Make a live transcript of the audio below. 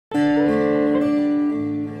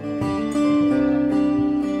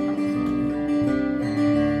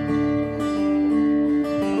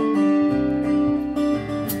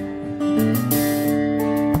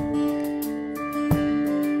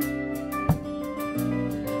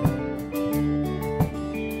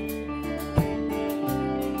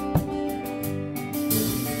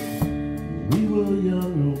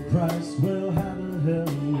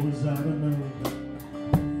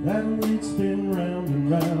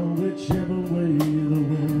around whichever way the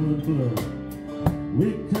wind would blow.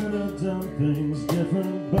 We could have done things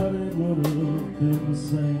different, but it would have been the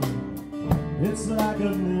same. It's like a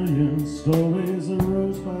million stories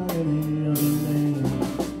arose by any other name.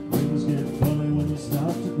 Things get funny when you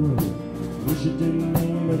start to grow. Wish it didn't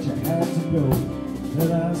mean that you had to go.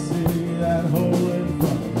 And I see that hole in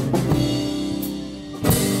front of me.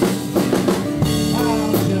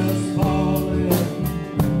 I'm just falling.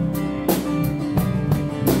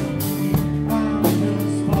 I'm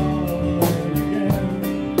just falling again.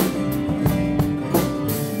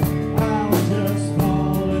 I'm just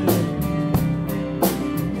falling.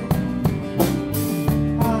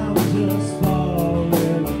 I'm just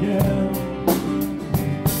falling again.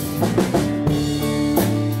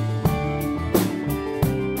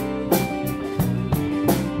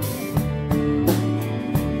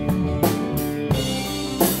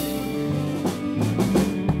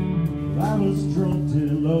 I was drunk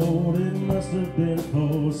till Lord, it must have been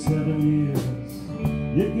for 7 years.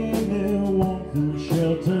 You gave me warmth and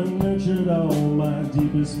shelter, nurtured all my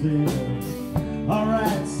deepest fears.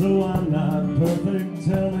 Alright, so I'm not perfect,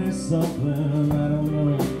 tell me something I don't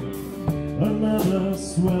know. Another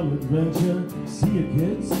swell adventure, see you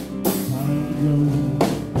kids, time to go.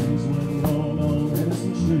 Things went wrong on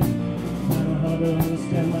Edison Street, kinda hard to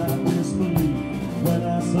understand my disbelief when I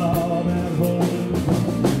saw that hole in the front.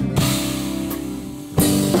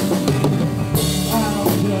 I'm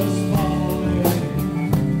just falling.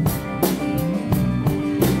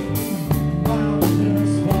 I'm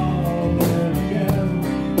just falling again.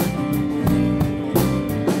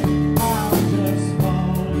 I'm just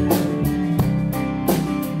falling.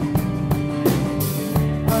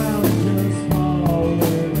 I'm just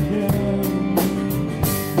falling again.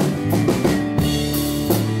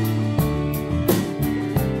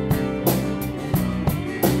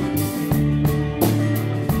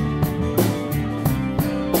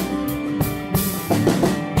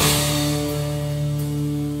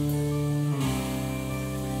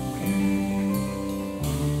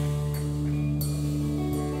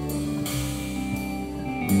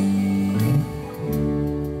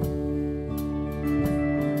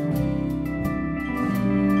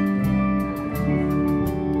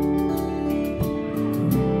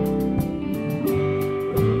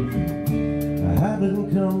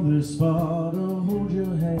 Come this far to hold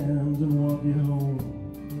your hand and walk you home.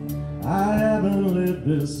 I haven't lived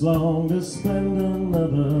this long to spend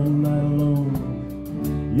another night alone.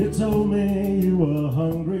 You told me you were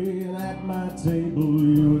hungry and at my table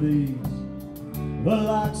you would eat. The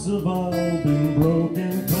locks have all been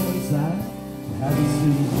broken, come inside, have a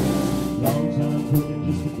seat. Long time cooking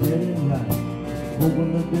just to get it right,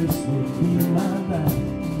 hoping that this would be my night.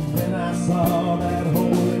 Then I saw that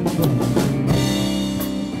hole in front of me.